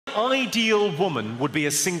Ideal woman would be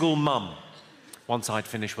a single mum once I'd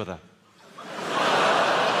finished with her.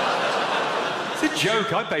 It's a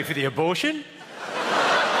joke. I'd pay for the abortion.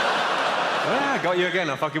 Ah, got you again.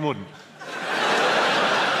 I fucking wouldn't.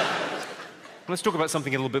 Let's talk about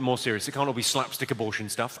something a little bit more serious. It can't all be slapstick abortion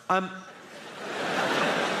stuff.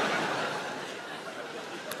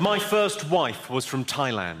 My first wife was from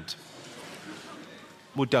Thailand.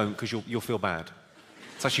 Well, don't, because you'll feel bad.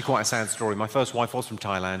 It's actually quite a sad story. My first wife was from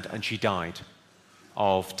Thailand, and she died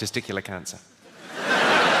of testicular cancer.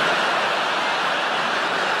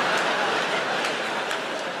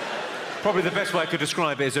 Probably the best way I could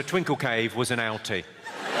describe it is a twinkle cave was an outie.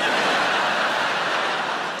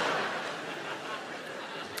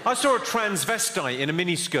 I saw a transvestite in a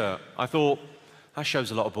miniskirt. I thought, that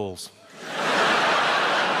shows a lot of balls.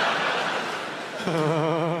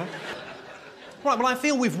 Right, well, I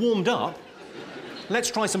feel we've warmed up. Let's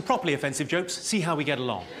try some properly offensive jokes, see how we get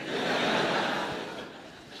along.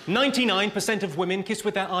 99% of women kiss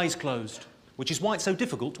with their eyes closed, which is why it's so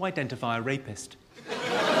difficult to identify a rapist.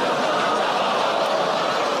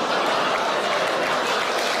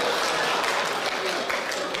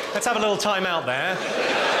 Let's have a little time out there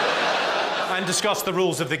and discuss the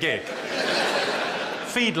rules of the gig.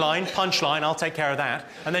 Feed line, punch line, I'll take care of that.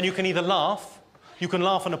 And then you can either laugh, you can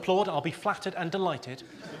laugh and applaud, I'll be flattered and delighted,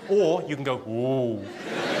 or you can go, ooh,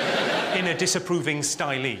 in a disapproving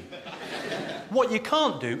stylee. What you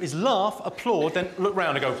can't do is laugh, applaud, then look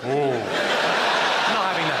round and go, ooh. Not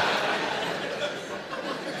having that.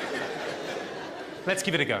 Let's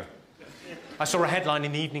give it a go. I saw a headline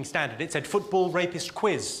in the Evening Standard. It said, football rapist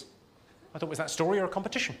quiz. I thought, was that story or a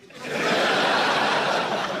competition?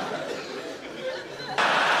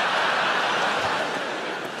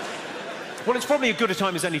 Well, it's probably as good a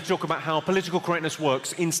time as any to talk about how political correctness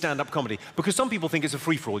works in stand-up comedy, because some people think it's a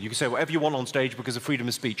free-for-all. You can say whatever you want on stage because of freedom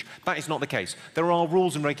of speech. That is not the case. There are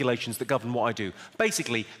rules and regulations that govern what I do.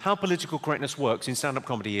 Basically, how political correctness works in stand-up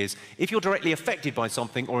comedy is, if you're directly affected by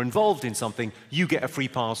something or involved in something, you get a free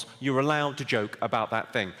pass. You're allowed to joke about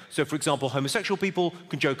that thing. So, for example, homosexual people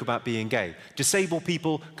can joke about being gay. Disabled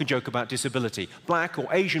people can joke about disability. Black or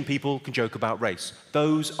Asian people can joke about race.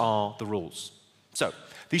 Those are the rules. So,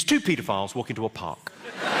 these two paedophiles walk into a park.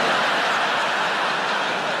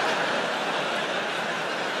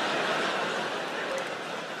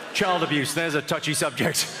 Child abuse, there's a touchy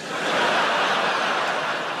subject.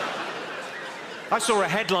 I saw a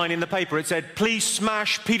headline in the paper. It said, "Please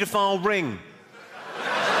smash paedophile ring."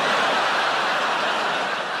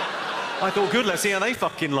 I thought, good, let's see how they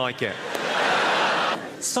fucking like it.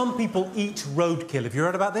 Some people eat roadkill. Have you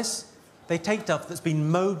heard about this? They take stuff that's been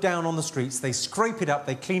mowed down on the streets, they scrape it up,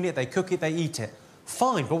 they clean it, they cook it, they eat it.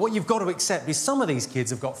 Fine, but what you've got to accept is some of these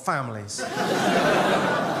kids have got families.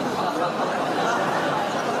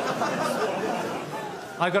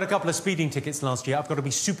 I got a couple of speeding tickets last year. I've got to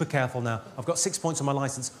be super careful now. I've got 6 points on my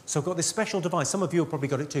licence, so I've got this special device. Some of you have probably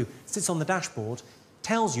got it too. It sits on the dashboard,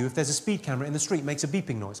 tells you if there's a speed camera in the street, makes a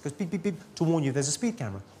beeping noise. It goes beep, beep, beep, to warn you there's a speed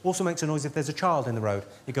camera. Also makes a noise if there's a child in the road.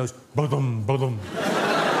 It goes ba-dum, ba-dum.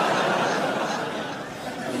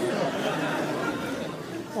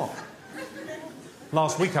 What?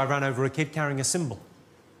 Last week I ran over a kid carrying a cymbal.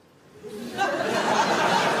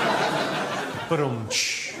 Ba-dum,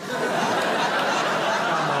 shh.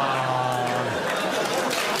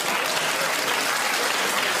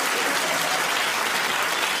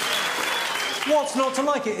 What's not to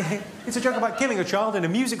like it? It's a joke about killing a child in a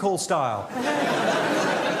music hall style.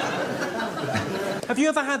 Have you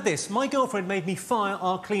ever had this? My girlfriend made me fire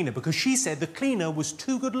our cleaner because she said the cleaner was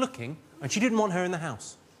too good looking and she didn't want her in the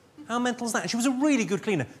house. How mental is that? She was a really good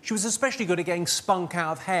cleaner. She was especially good at getting spunk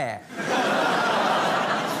out of hair.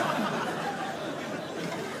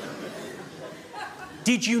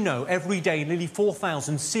 Did you know every day nearly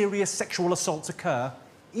 4,000 serious sexual assaults occur?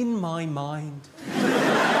 In my mind.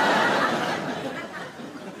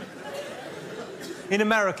 In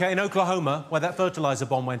America, in Oklahoma, where that fertilizer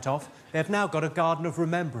bomb went off, they've now got a garden of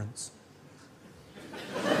remembrance.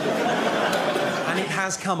 And it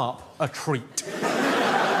has come up a treat.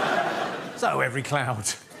 So every cloud.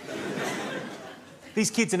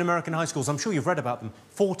 These kids in American high schools, I'm sure you've read about them,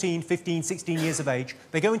 14, 15, 16 years of age,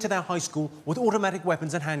 they go into their high school with automatic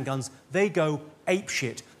weapons and handguns, they go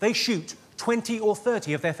apeshit. They shoot 20 or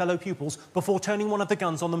 30 of their fellow pupils before turning one of the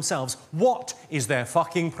guns on themselves. What is their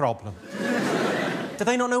fucking problem? Do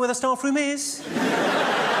they not know where the staff room is?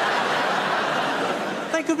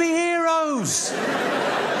 They could be heroes.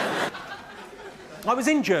 I was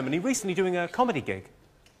in Germany recently doing a comedy gig.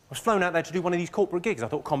 I was flown out there to do one of these corporate gigs. I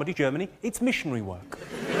thought, comedy, Germany, it's missionary work.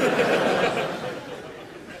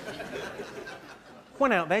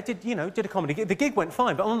 Went out there, did a comedy gig. The gig went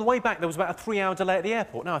fine, but on the way back, there was about a 3-hour delay at the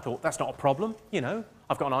airport. Now, I thought, that's not a problem,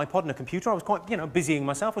 I've got an iPod and a computer. I was quite, busying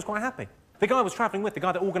myself. I was quite happy. The guy I was travelling with, the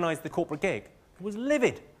guy that organised the corporate gig, was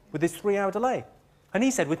livid with this 3-hour delay. And he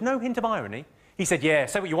said, with no hint of irony, he said, yeah,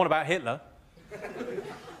 say what you want about Hitler.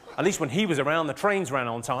 At least when he was around, the trains ran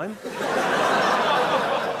on time.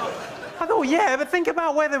 I thought, yeah, but think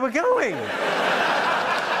about where they were going.